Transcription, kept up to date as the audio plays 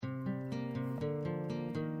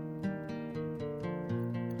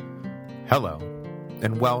Hello,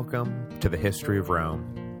 and welcome to the History of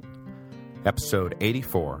Rome, Episode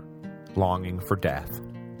 84, Longing for Death.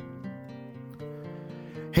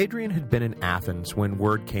 Hadrian had been in Athens when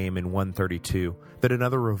word came in 132 that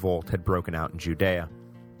another revolt had broken out in Judea.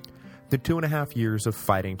 The 2.5 years of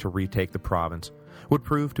fighting to retake the province would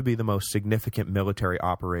prove to be the most significant military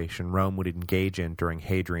operation Rome would engage in during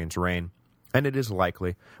Hadrian's reign, and it is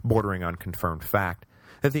likely, bordering on confirmed fact,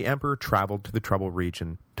 that the emperor traveled to the troubled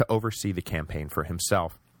region to oversee the campaign for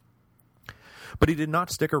himself. But he did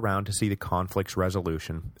not stick around to see the conflict's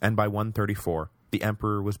resolution, and by 134, the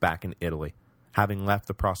emperor was back in Italy, having left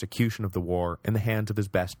the prosecution of the war in the hands of his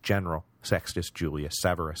best general, Sextus Julius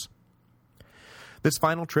Severus. This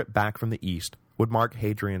final trip back from the east would mark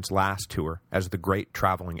Hadrian's last tour as the great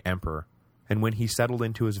traveling emperor, and when he settled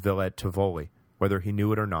into his villa at Tivoli, whether he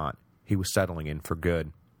knew it or not, he was settling in for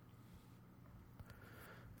good.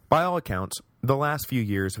 By all accounts, the last few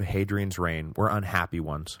years of Hadrian's reign were unhappy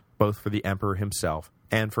ones, both for the emperor himself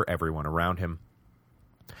and for everyone around him.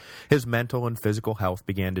 His mental and physical health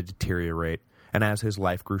began to deteriorate, and as his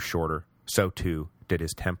life grew shorter, so too did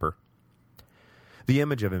his temper. The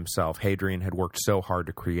image of himself Hadrian had worked so hard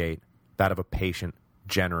to create, that of a patient,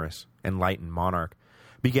 generous, enlightened monarch,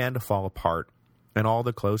 began to fall apart, and all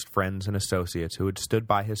the close friends and associates who had stood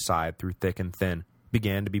by his side through thick and thin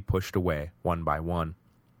began to be pushed away one by one.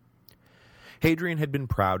 Hadrian had been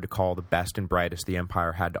proud to call the best and brightest the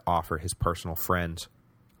empire had to offer his personal friends.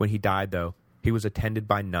 When he died, though, he was attended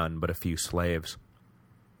by none but a few slaves.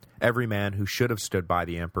 Every man who should have stood by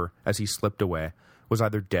the emperor as he slipped away was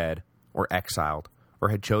either dead or exiled, or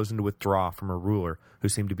had chosen to withdraw from a ruler who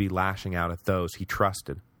seemed to be lashing out at those he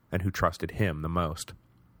trusted and who trusted him the most.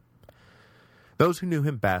 Those who knew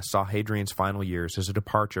him best saw Hadrian's final years as a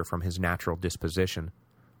departure from his natural disposition,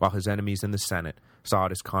 while his enemies in the Senate saw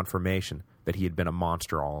it as confirmation that he had been a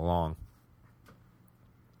monster all along.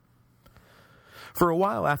 For a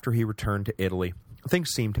while after he returned to Italy, things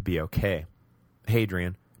seemed to be okay.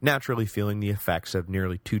 Hadrian, naturally feeling the effects of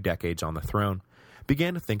nearly 2 decades on the throne,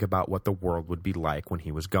 began to think about what the world would be like when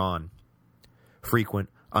he was gone. Frequent,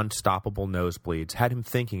 unstoppable nosebleeds had him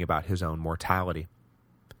thinking about his own mortality.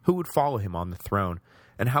 Who would follow him on the throne,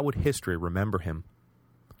 and how would history remember him?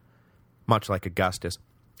 Much like Augustus,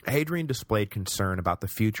 Hadrian displayed concern about the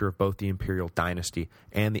future of both the Imperial dynasty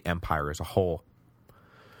and the empire as a whole.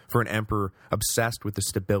 For an emperor obsessed with the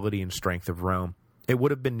stability and strength of Rome, it would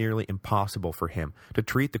have been nearly impossible for him to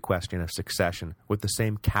treat the question of succession with the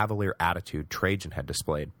same cavalier attitude Trajan had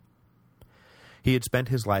displayed. He had spent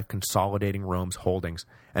his life consolidating Rome's holdings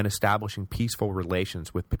and establishing peaceful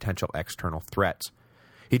relations with potential external threats.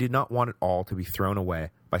 He did not want it all to be thrown away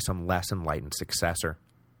by some less enlightened successor.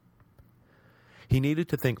 He needed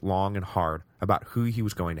to think long and hard about who he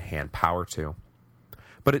was going to hand power to.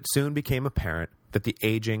 But it soon became apparent that the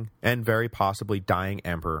aging and very possibly dying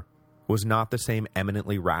emperor was not the same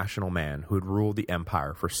eminently rational man who had ruled the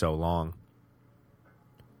empire for so long.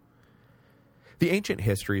 The ancient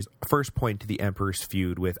histories first point to the emperor's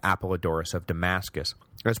feud with Apollodorus of Damascus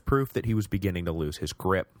as proof that he was beginning to lose his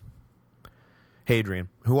grip. Hadrian,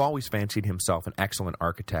 who always fancied himself an excellent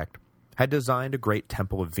architect, had designed a great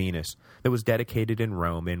temple of Venus that was dedicated in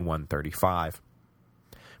Rome in 135.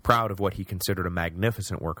 Proud of what he considered a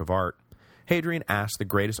magnificent work of art, Hadrian asked the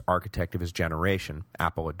greatest architect of his generation,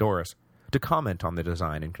 Apollodorus, to comment on the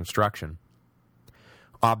design and construction.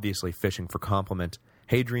 Obviously fishing for compliments,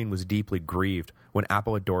 Hadrian was deeply grieved when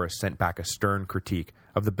Apollodorus sent back a stern critique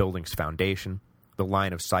of the building's foundation, the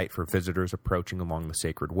line of sight for visitors approaching along the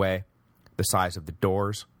sacred way, the size of the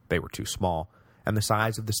doors, they were too small, and the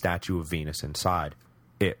size of the statue of Venus inside.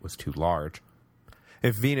 It was too large.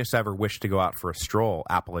 If Venus ever wished to go out for a stroll,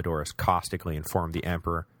 Apollodorus caustically informed the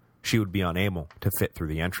emperor, she would be unable to fit through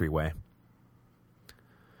the entryway.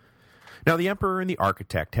 Now, the emperor and the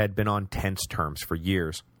architect had been on tense terms for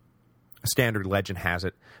years. A standard legend has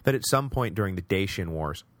it that at some point during the Dacian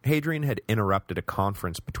Wars, Hadrian had interrupted a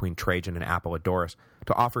conference between Trajan and Apollodorus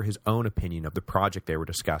to offer his own opinion of the project they were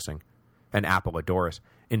discussing, and Apollodorus,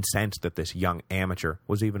 incensed that this young amateur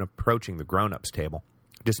was even approaching the grown-ups table,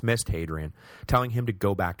 dismissed Hadrian, telling him to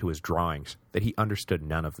go back to his drawings, that he understood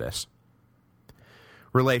none of this.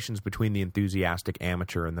 Relations between the enthusiastic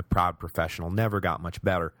amateur and the proud professional never got much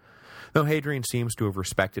better, though Hadrian seems to have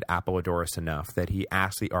respected Apollodorus enough that he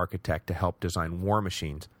asked the architect to help design war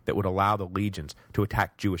machines that would allow the legions to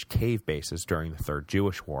attack Jewish cave bases during the Third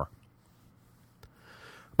Jewish War.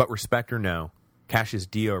 But respect or no, Cassius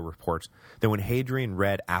Dio reports that when Hadrian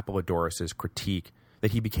read Apollodorus's critique,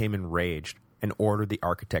 that he became enraged and ordered the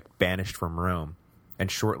architect banished from Rome,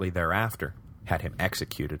 and shortly thereafter had him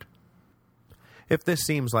executed. If this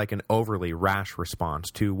seems like an overly rash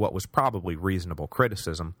response to what was probably reasonable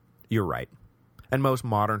criticism, you're right. And most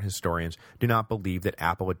modern historians do not believe that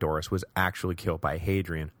Apollodorus was actually killed by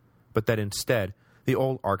Hadrian, but that instead, the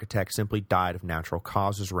old architect simply died of natural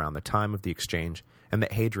causes around the time of the exchange, and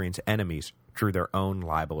that Hadrian's enemies drew their own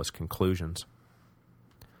libelous conclusions.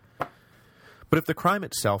 But if the crime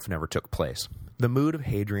itself never took place, the mood of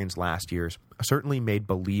Hadrian's last years certainly made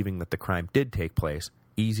believing that the crime did take place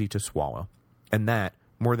easy to swallow, and that,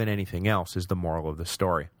 more than anything else, is the moral of the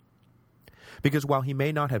story. Because while he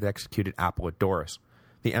may not have executed Apollodorus,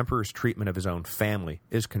 the emperor's treatment of his own family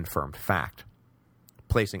is confirmed fact.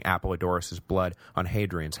 Placing Apollodorus's blood on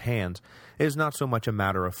Hadrian's hands is not so much a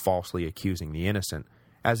matter of falsely accusing the innocent,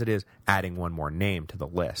 as it is adding one more name to the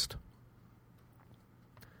list.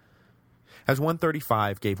 As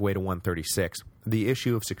 135 gave way to 136, the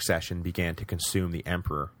issue of succession began to consume the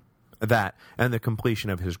emperor. That, and the completion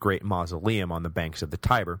of his great mausoleum on the banks of the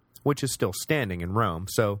Tiber, which is still standing in Rome,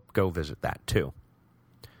 so go visit that too.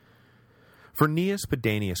 For Gnaeus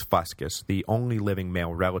Pedanius Fuscus, the only living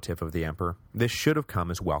male relative of the emperor, this should have come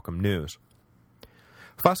as welcome news.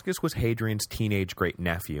 Fuscus was Hadrian's teenage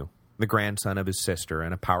great-nephew, the grandson of his sister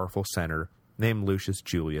and a powerful senator named Lucius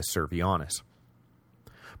Julius Servianus.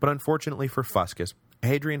 But unfortunately for Fuscus,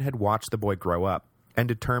 Hadrian had watched the boy grow up and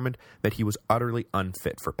determined that he was utterly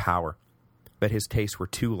unfit for power, that his tastes were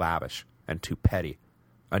too lavish and too petty,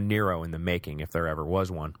 a Nero in the making if there ever was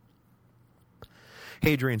one.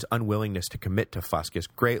 Hadrian's unwillingness to commit to Fuscus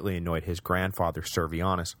greatly annoyed his grandfather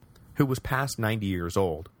Servianus, who was past 90 years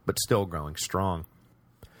old, but still growing strong.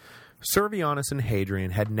 Servianus and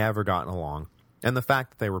Hadrian had never gotten along, and the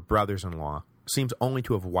fact that they were brothers-in-law seems only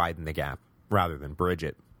to have widened the gap, rather than bridge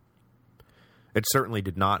it. It certainly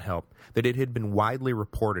did not help that it had been widely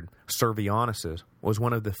reported Servianus's was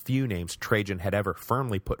one of the few names Trajan had ever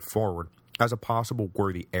firmly put forward as a possible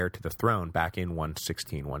worthy heir to the throne back in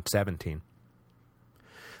 116-117.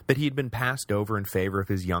 That he had been passed over in favor of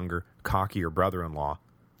his younger, cockier brother-in-law,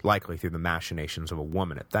 likely through the machinations of a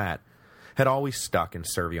woman at that, had always stuck in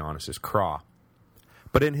Servianus's craw.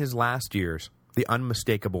 But in his last years, the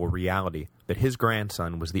unmistakable reality that his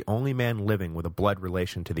grandson was the only man living with a blood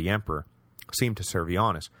relation to the emperor seemed to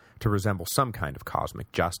Servianus to resemble some kind of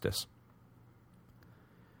cosmic justice.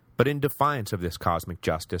 But in defiance of this cosmic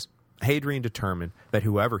justice, Hadrian determined that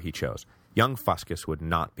whoever he chose, young Fuscus would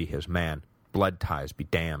not be his man, blood ties be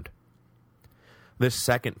damned. This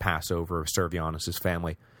second Passover of Servianus's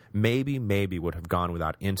family maybe would have gone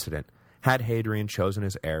without incident had Hadrian chosen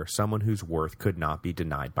as heir someone whose worth could not be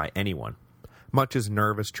denied by anyone, much as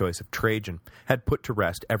nervous choice of Trajan had put to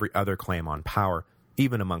rest every other claim on power,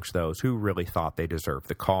 even amongst those who really thought they deserved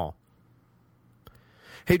the call.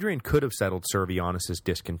 Hadrian could have settled Servianus's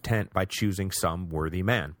discontent by choosing some worthy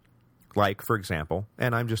man, like, for example,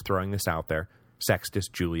 and I'm just throwing this out there, Sextus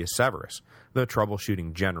Julius Severus, the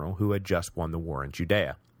troubleshooting general who had just won the war in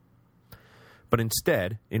Judea. But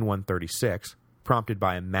instead, in 136, prompted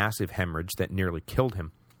by a massive hemorrhage that nearly killed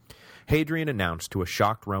him, Hadrian announced to a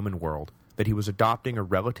shocked Roman world that he was adopting a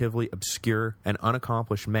relatively obscure and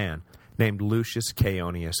unaccomplished man named Lucius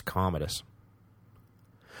Caeonius Commodus.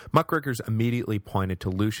 Muckrakers immediately pointed to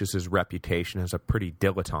Lucius's reputation as a pretty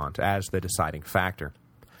dilettante as the deciding factor,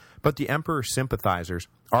 but the emperor's sympathizers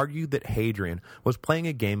argued that Hadrian was playing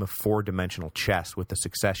a game of four-dimensional chess with the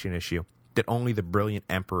succession issue that only the brilliant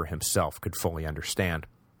emperor himself could fully understand.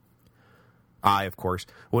 I, of course,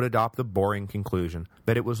 would adopt the boring conclusion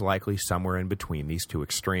that it was likely somewhere in between these two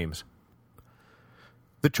extremes.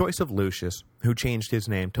 The choice of Lucius, who changed his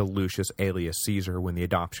name to Lucius Aelius Caesar when the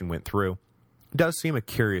adoption went through, does seem a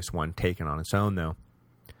curious one taken on its own, though.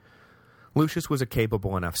 Lucius was a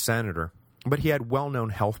capable enough senator, but he had well-known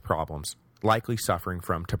health problems, likely suffering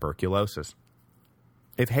from tuberculosis.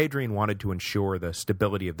 If Hadrian wanted to ensure the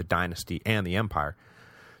stability of the dynasty and the empire,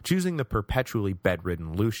 choosing the perpetually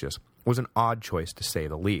bedridden Lucius was an odd choice to say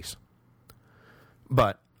the least.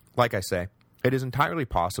 But, like I say, it is entirely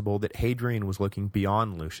possible that Hadrian was looking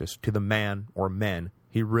beyond Lucius to the man or men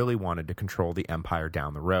he really wanted to control the empire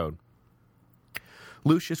down the road.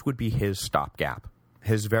 Lucius would be his stopgap,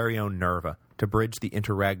 his very own Nerva, to bridge the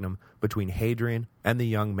interregnum between Hadrian and the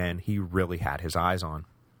young men he really had his eyes on.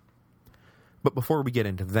 But before we get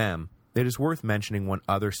into them, it is worth mentioning one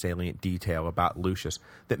other salient detail about Lucius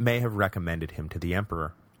that may have recommended him to the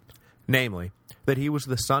emperor. Namely, that he was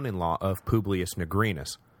the son-in-law of Publius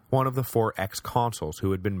Nigrinus, one of the 4 ex-consuls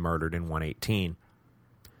who had been murdered in 118.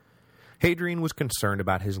 Hadrian was concerned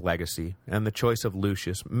about his legacy, and the choice of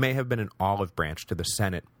Lucius may have been an olive branch to the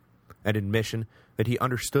Senate, an admission that he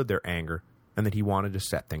understood their anger and that he wanted to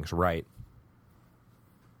set things right.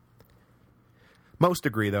 Most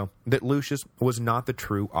agree, though, that Lucius was not the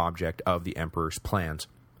true object of the emperor's plans,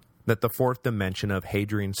 that the fourth dimension of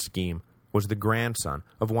Hadrian's scheme was the grandson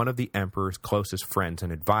of one of the emperor's closest friends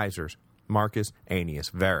and advisors, Marcus Aeneas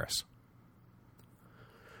Verus.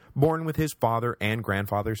 Born with his father and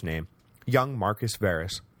grandfather's name, young Marcus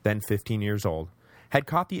Verus, then 15 years old, had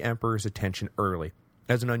caught the emperor's attention early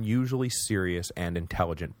as an unusually serious and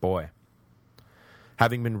intelligent boy.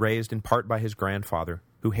 Having been raised in part by his grandfather,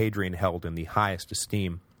 who Hadrian held in the highest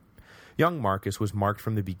esteem, young Marcus was marked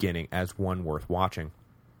from the beginning as one worth watching.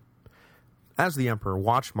 As the emperor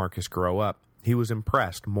watched Marcus grow up, he was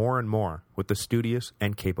impressed more and more with the studious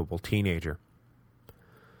and capable teenager.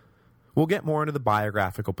 We'll get more into the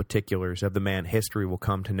biographical particulars of the man history will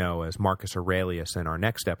come to know as Marcus Aurelius in our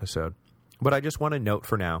next episode, but I just want to note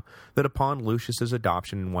for now that upon Lucius's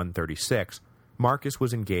adoption in 136, Marcus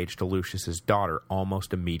was engaged to Lucius's daughter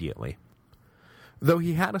almost immediately. Though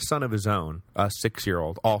he had a son of his own, a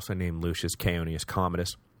 6-year-old also named Lucius Caeonius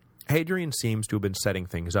Commodus, Hadrian seems to have been setting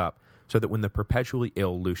things up so that when the perpetually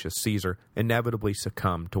ill Lucius Caesar inevitably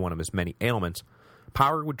succumbed to one of his many ailments,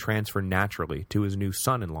 power would transfer naturally to his new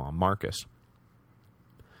son-in-law, Marcus.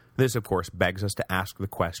 This, of course, begs us to ask the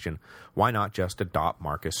question, why not just adopt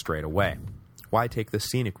Marcus straight away? Why take the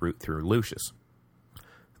scenic route through Lucius?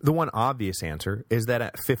 The one obvious answer is that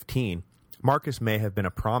at 15, Marcus may have been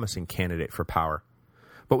a promising candidate for power,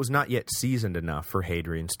 but was not yet seasoned enough for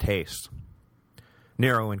Hadrian's tastes.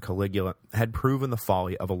 Nero and Caligula had proven the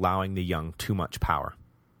folly of allowing the young too much power.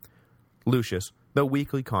 Lucius, though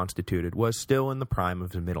weakly constituted, was still in the prime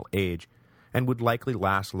of his middle age, and would likely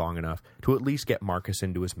last long enough to at least get Marcus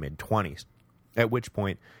into his mid-20s, at which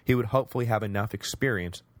point he would hopefully have enough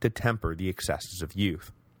experience to temper the excesses of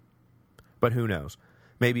youth. But who knows,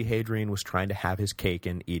 maybe Hadrian was trying to have his cake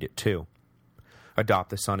and eat it too. Adopt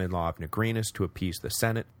the son-in-law of Nigrinus to appease the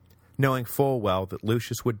Senate, knowing full well that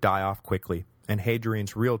Lucius would die off quickly and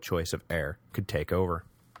Hadrian's real choice of heir could take over.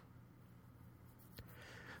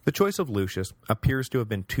 The choice of Lucius appears to have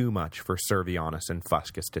been too much for Servianus and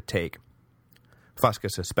Fuscus to take.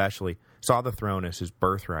 Fuscus especially saw the throne as his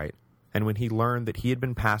birthright, and when he learned that he had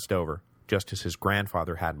been passed over, just as his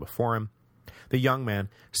grandfather had before him, the young man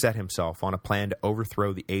set himself on a plan to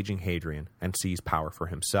overthrow the aging Hadrian and seize power for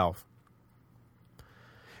himself.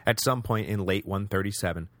 At some point in late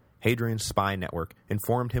 137, Hadrian's spy network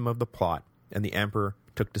informed him of the plot, and the emperor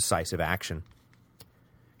took decisive action.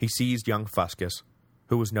 He seized young Fuscus,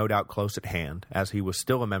 who was no doubt close at hand, as he was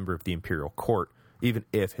still a member of the imperial court, even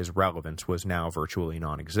if his relevance was now virtually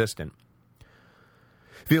non-existent.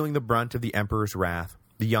 Feeling the brunt of the emperor's wrath,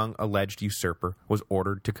 the young alleged usurper was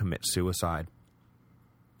ordered to commit suicide.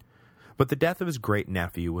 But the death of his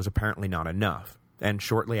great-nephew was apparently not enough, and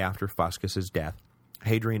shortly after Fuscus's death,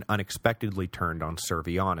 Hadrian unexpectedly turned on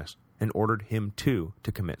Servianus and ordered him too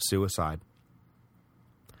to commit suicide.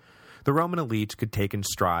 The Roman elites could take in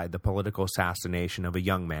stride the political assassination of a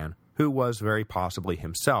young man who was very possibly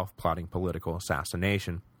himself plotting political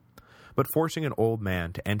assassination, but forcing an old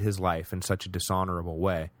man to end his life in such a dishonorable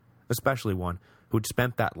way, especially one who had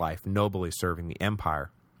spent that life nobly serving the empire,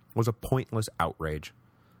 was a pointless outrage.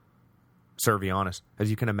 Servianus, as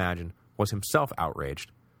you can imagine, was himself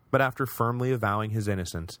outraged, but after firmly avowing his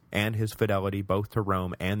innocence and his fidelity both to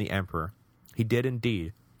Rome and the emperor, he did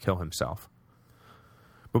indeed kill himself.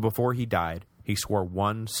 But before he died, he swore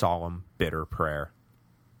one solemn, bitter prayer.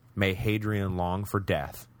 May Hadrian long for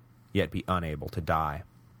death, yet be unable to die.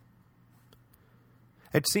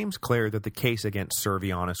 It seems clear that the case against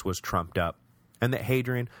Servianus was trumped up, and that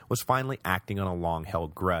Hadrian was finally acting on a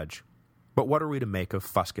long-held grudge. But what are we to make of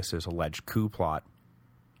Fuscus's alleged coup plot?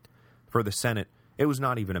 For the Senate, it was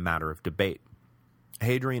not even a matter of debate.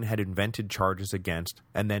 Hadrian had invented charges against,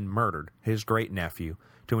 and then murdered, his great-nephew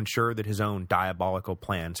to ensure that his own diabolical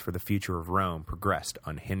plans for the future of Rome progressed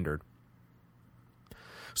unhindered.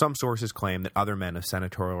 Some sources claim that other men of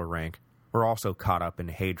senatorial rank were also caught up in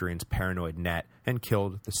Hadrian's paranoid net and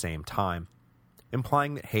killed at the same time,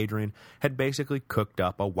 implying that Hadrian had basically cooked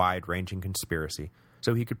up a wide-ranging conspiracy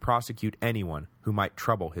so he could prosecute anyone who might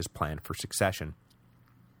trouble his plan for succession.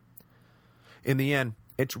 In the end,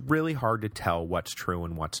 it's really hard to tell what's true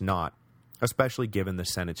and what's not, especially given the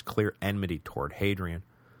Senate's clear enmity toward Hadrian.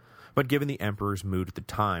 But given the emperor's mood at the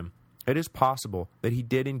time, it is possible that he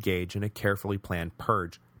did engage in a carefully planned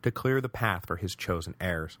purge to clear the path for his chosen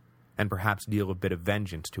heirs, and perhaps deal a bit of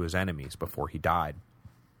vengeance to his enemies before he died.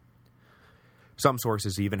 Some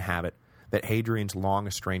sources even have it that Hadrian's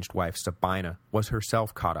long-estranged wife Sabina was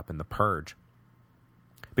herself caught up in the purge.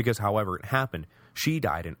 Because however it happened, she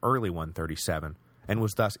died in early 137, and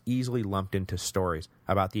was thus easily lumped into stories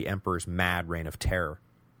about the emperor's mad reign of terror.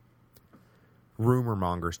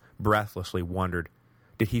 rumor-mongers breathlessly wondered,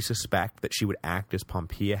 did he suspect that she would act as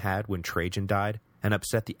Pompeia had when Trajan died and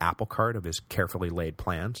upset the apple cart of his carefully laid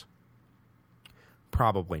plans?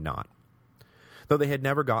 Probably not. Though they had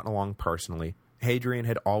never gotten along personally, Hadrian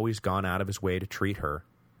had always gone out of his way to treat her,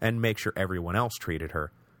 and make sure everyone else treated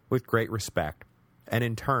her, with great respect, and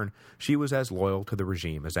in turn, she was as loyal to the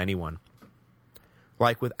regime as anyone.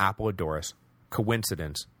 Like with Apollodorus,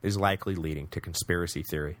 coincidence is likely leading to conspiracy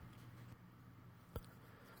theory.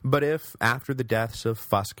 But if, after the deaths of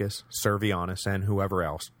Fuscus, Servianus, and whoever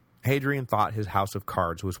else, Hadrian thought his house of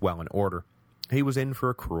cards was well in order, he was in for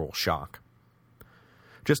a cruel shock.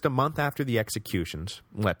 Just a month after the executions,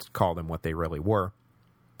 let's call them what they really were,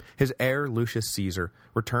 his heir Lucius Caesar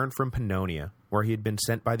returned from Pannonia, where he had been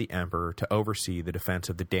sent by the emperor to oversee the defense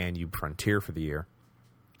of the Danube frontier for the year.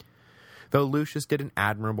 Though Lucius did an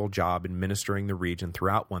admirable job administering the region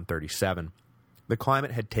throughout 137, the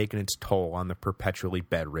climate had taken its toll on the perpetually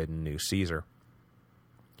bedridden new Caesar.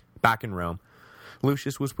 Back in Rome,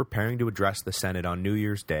 Lucius was preparing to address the Senate on New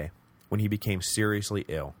Year's Day when he became seriously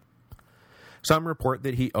ill. Some report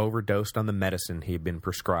that he overdosed on the medicine he had been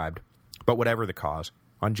prescribed, but whatever the cause,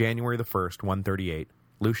 on January the 1st, 138,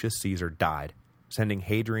 Lucius Caesar died, sending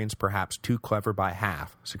Hadrian's perhaps too clever by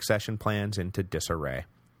half succession plans into disarray.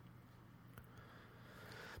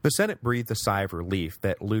 The Senate breathed a sigh of relief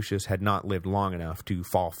that Lucius had not lived long enough to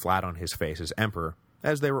fall flat on his face as emperor,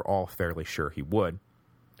 as they were all fairly sure he would,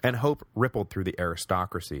 and hope rippled through the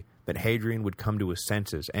aristocracy that Hadrian would come to his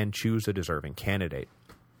senses and choose a deserving candidate.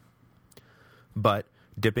 But,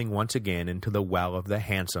 dipping once again into the well of the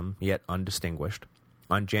handsome yet undistinguished,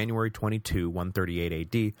 on January 22,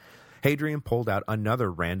 138 AD, Hadrian pulled out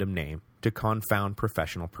another random name to confound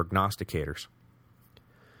professional prognosticators.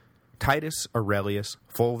 Titus Aurelius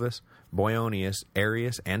Fulvus Boionius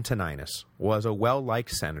Arrius Antoninus was a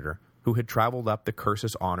well-liked senator who had traveled up the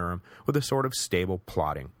cursus honorum with a sort of stable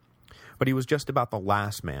plotting, but he was just about the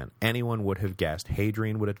last man anyone would have guessed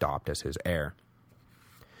Hadrian would adopt as his heir.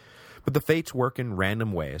 But the fates work in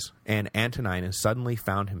random ways, and Antoninus suddenly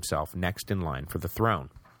found himself next in line for the throne.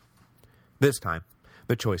 This time,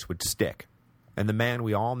 the choice would stick, and the man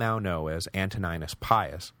we all now know as Antoninus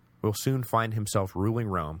Pius will soon find himself ruling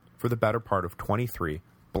Rome for the better part of 23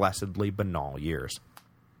 blessedly banal years.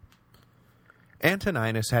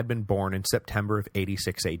 Antoninus had been born in September of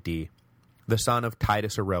 86 AD, the son of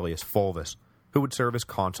Titus Aurelius Fulvus, who would serve as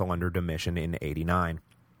consul under Domitian in 89.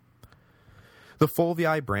 The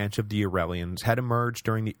Fulvii branch of the Aurelians had emerged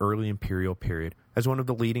during the early imperial period as one of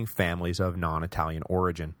the leading families of non-Italian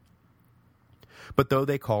origin. But though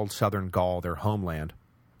they called southern Gaul their homeland,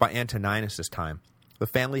 by Antoninus's time, the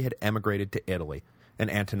family had emigrated to Italy, and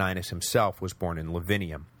Antoninus himself was born in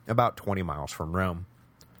Lavinium, about 20 miles from Rome.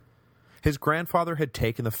 His grandfather had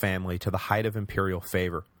taken the family to the height of imperial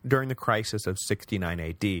favor during the crisis of 69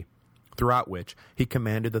 AD, throughout which he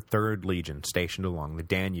commanded the 3rd Legion stationed along the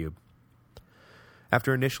Danube.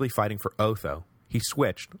 After initially fighting for Otho, he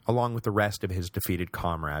switched, along with the rest of his defeated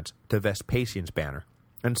comrades, to Vespasian's banner,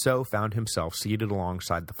 and so found himself seated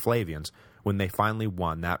alongside the Flavians when they finally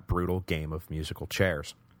won that brutal game of musical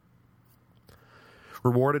chairs.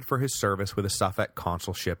 Rewarded for his service with a suffect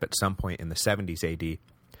consulship at some point in the 70s AD,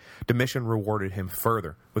 Domitian rewarded him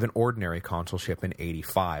further with an ordinary consulship in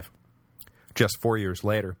 85. Just 4 years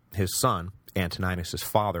later, his son, Antoninus'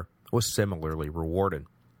 father, was similarly rewarded.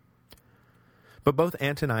 But both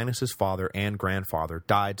Antoninus' father and grandfather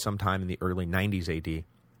died sometime in the early 90s AD,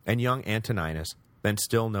 and young Antoninus, then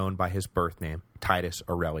still known by his birth name, Titus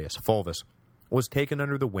Aurelius Fulvus, was taken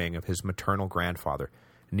under the wing of his maternal grandfather,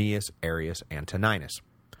 Gnaeus Arrius Antoninus,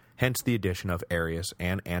 hence the addition of Arrius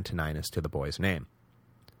and Antoninus to the boy's name.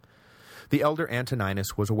 The elder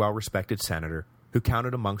Antoninus was a well-respected senator who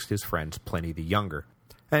counted amongst his friends Pliny the Younger,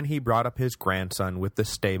 and he brought up his grandson with the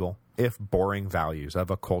stable, if boring values of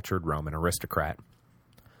a cultured Roman aristocrat.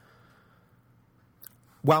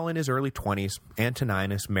 While in his early 20s,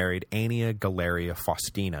 Antoninus married Aeneia Galeria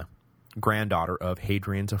Faustina, granddaughter of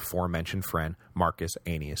Hadrian's aforementioned friend Marcus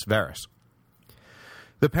Aeneas Verus.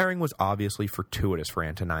 The pairing was obviously fortuitous for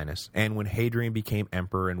Antoninus, and when Hadrian became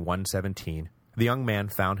emperor in 117, the young man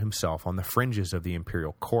found himself on the fringes of the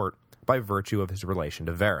imperial court by virtue of his relation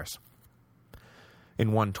to Verus.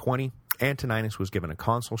 In 120, Antoninus was given a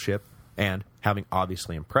consulship, and, having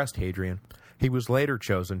obviously impressed Hadrian, he was later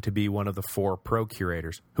chosen to be one of the 4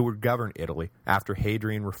 procurators who would govern Italy after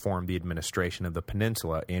Hadrian reformed the administration of the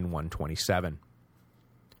peninsula in 127.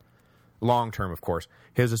 Long-term, of course,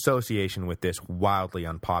 his association with this wildly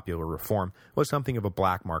unpopular reform was something of a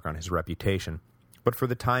black mark on his reputation, but for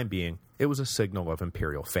the time being, it was a signal of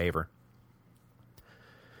imperial favor.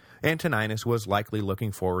 Antoninus was likely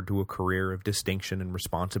looking forward to a career of distinction and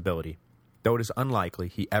responsibility, though it is unlikely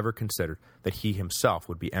he ever considered that he himself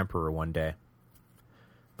would be emperor one day.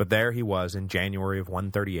 But there he was in January of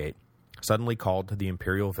 138, suddenly called to the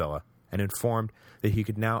imperial villa and informed that he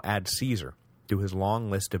could now add Caesar to his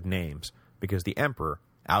long list of names because the emperor,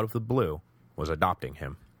 out of the blue, was adopting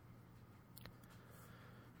him.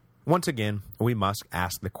 Once again, we must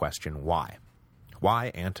ask the question why.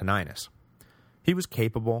 Why Antoninus? He was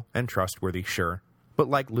capable and trustworthy, sure, but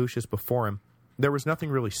like Lucius before him, there was nothing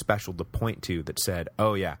really special to point to that said,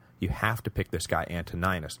 oh yeah, you have to pick this guy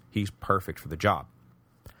Antoninus, he's perfect for the job.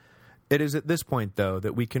 It is at this point, though,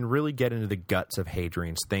 that we can really get into the guts of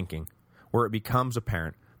Hadrian's thinking, where it becomes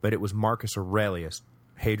apparent that it was Marcus Aurelius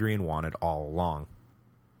Hadrian wanted all along.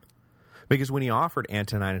 Because when he offered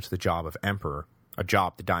Antoninus the job of emperor, a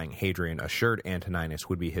job the dying Hadrian assured Antoninus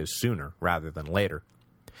would be his sooner rather than later,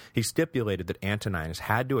 he stipulated that Antoninus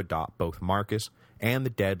had to adopt both Marcus and the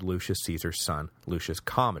dead Lucius Caesar's son, Lucius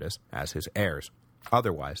Commodus, as his heirs.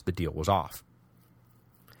 Otherwise, the deal was off.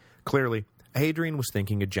 Clearly, Hadrian was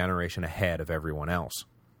thinking a generation ahead of everyone else.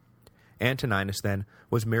 Antoninus, then,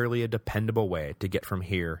 was merely a dependable way to get from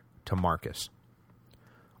here to Marcus.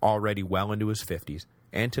 Already well into his 50s,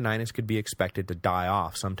 Antoninus could be expected to die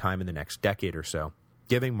off sometime in the next decade or so,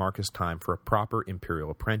 giving Marcus time for a proper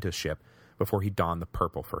imperial apprenticeship before he donned the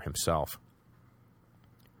purple for himself.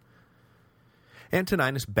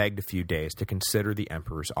 Antoninus begged a few days to consider the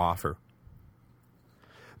emperor's offer.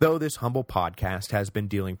 Though this humble podcast has been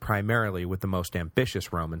dealing primarily with the most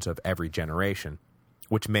ambitious Romans of every generation,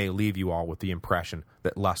 which may leave you all with the impression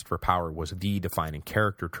that lust for power was the defining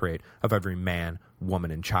character trait of every man, woman,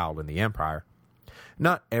 and child in the empire,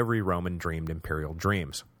 not every Roman dreamed imperial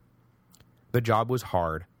dreams. The job was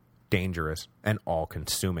hard, dangerous, and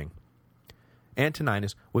all-consuming.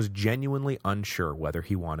 Antoninus was genuinely unsure whether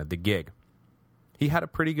he wanted the gig. He had a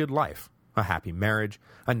pretty good life, a happy marriage,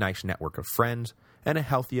 a nice network of friends, and a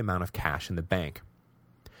healthy amount of cash in the bank.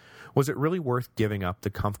 Was it really worth giving up the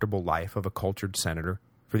comfortable life of a cultured senator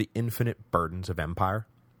for the infinite burdens of empire?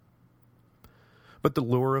 But the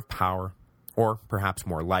lure of power, or perhaps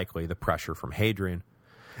more likely the pressure from Hadrian,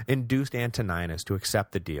 induced Antoninus to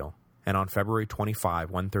accept the deal, and on February 25,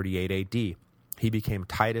 138 AD, he became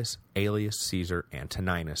Titus Aelius Caesar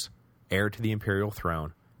Antoninus, heir to the imperial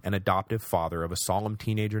throne, and adoptive father of a solemn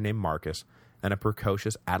teenager named Marcus and a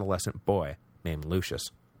precocious adolescent boy named Lucius.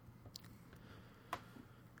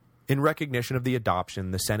 In recognition of the adoption,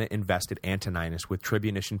 the Senate invested Antoninus with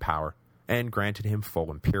tribunician power and granted him full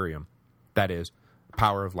imperium, that is,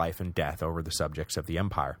 power of life and death over the subjects of the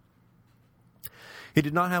empire. He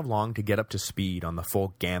did not have long to get up to speed on the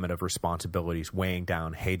full gamut of responsibilities weighing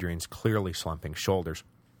down Hadrian's clearly slumping shoulders,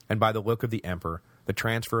 and by the look of the emperor, the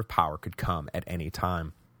transfer of power could come at any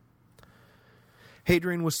time.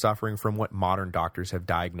 Hadrian was suffering from what modern doctors have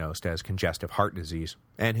diagnosed as congestive heart disease,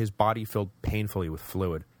 and his body filled painfully with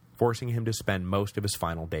fluid, forcing him to spend most of his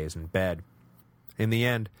final days in bed. In the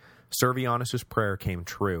end, Servianus's prayer came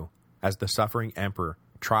true, as the suffering emperor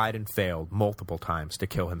tried and failed multiple times to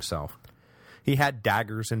kill himself. He had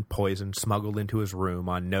daggers and poison smuggled into his room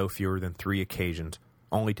on no fewer than 3 occasions,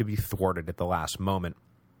 only to be thwarted at the last moment,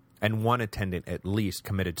 and one attendant at least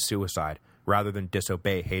committed suicide rather than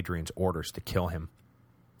disobey Hadrian's orders to kill him.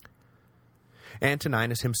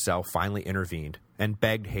 Antoninus himself finally intervened and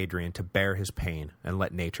begged Hadrian to bear his pain and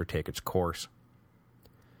let nature take its course.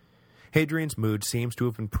 Hadrian's mood seems to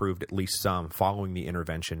have improved at least some following the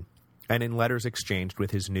intervention, and in letters exchanged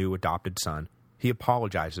with his new adopted son, he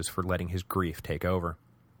apologizes for letting his grief take over.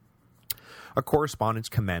 A correspondence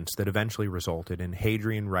commenced that eventually resulted in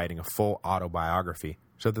Hadrian writing a full autobiography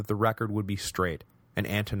so that the record would be straight and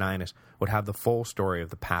Antoninus would have the full story of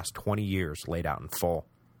the past 20 years laid out in full.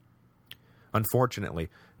 Unfortunately,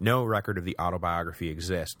 no record of the autobiography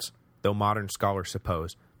exists, though modern scholars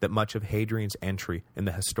suppose that much of Hadrian's entry in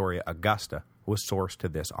the Historia Augusta was sourced to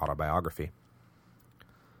this autobiography.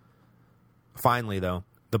 Finally, though,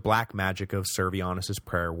 the black magic of Servianus's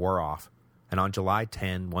prayer wore off, and on July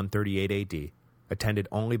 10, 138 AD, attended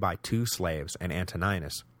only by 2 slaves and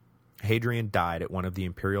Antoninus, Hadrian died at one of the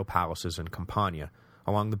imperial palaces in Campania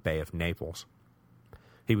along the Bay of Naples.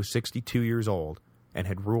 He was 62 years old and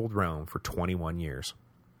had ruled Rome for 21 years.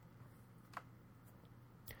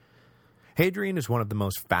 Hadrian is one of the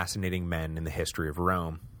most fascinating men in the history of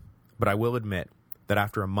Rome, but I will admit that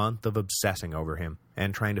after a month of obsessing over him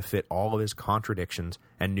and trying to fit all of his contradictions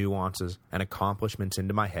and nuances and accomplishments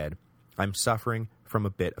into my head, I'm suffering from a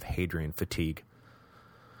bit of Hadrian fatigue.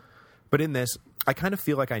 But in this, I kind of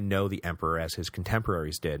feel like I know the emperor as his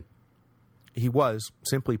contemporaries did. He was,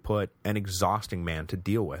 simply put, an exhausting man to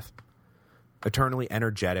deal with. Eternally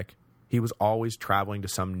energetic, he was always traveling to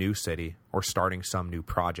some new city or starting some new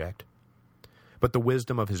project. But the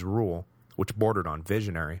wisdom of his rule, which bordered on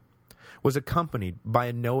visionary, was accompanied by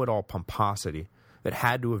a know-it-all pomposity that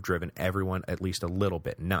had to have driven everyone at least a little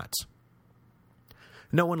bit nuts.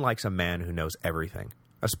 No one likes a man who knows everything,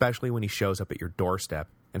 especially when he shows up at your doorstep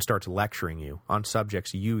and starts lecturing you on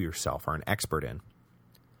subjects you yourself are an expert in.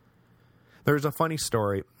 There is a funny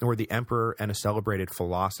story where the emperor and a celebrated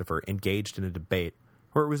philosopher engaged in a debate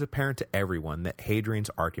where it was apparent to everyone that Hadrian's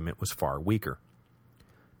argument was far weaker.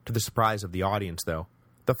 To the surprise of the audience, though,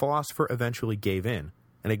 the philosopher eventually gave in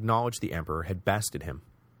and acknowledged the emperor had bested him.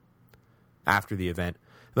 After the event,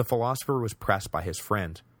 the philosopher was pressed by his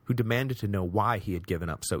friends, who demanded to know why he had given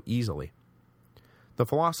up so easily. The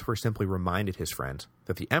philosopher simply reminded his friends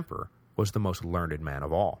that the emperor was the most learned man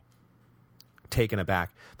of all. Taken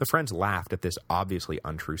aback, the friends laughed at this obviously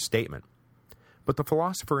untrue statement. But the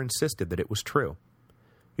philosopher insisted that it was true.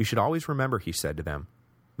 You should always remember, he said to them,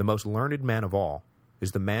 the most learned man of all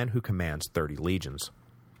is the man who commands 30 legions.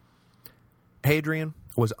 Hadrian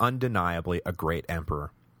was undeniably a great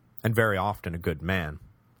emperor, and very often a good man.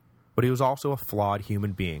 But he was also a flawed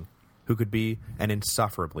human being who could be an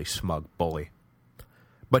insufferably smug bully.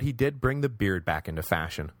 But he did bring the beard back into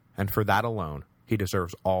fashion, and for that alone, he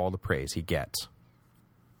deserves all the praise he gets.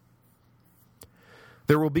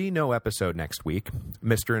 There will be no episode next week.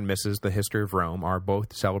 Mr. and Mrs. The History of Rome are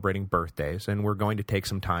both celebrating birthdays, and we're going to take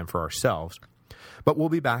some time for ourselves. But we'll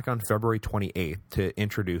be back on February 28th to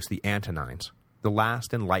introduce the Antonines, the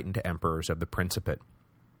last enlightened emperors of the Principate.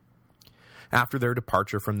 After their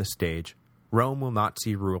departure from the stage, Rome will not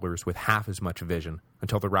see rulers with half as much vision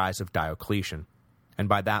until the rise of Diocletian, and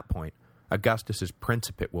by that point, Augustus's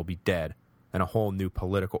Principate will be dead, and a whole new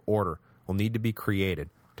political order will need to be created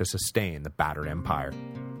to sustain the battered empire.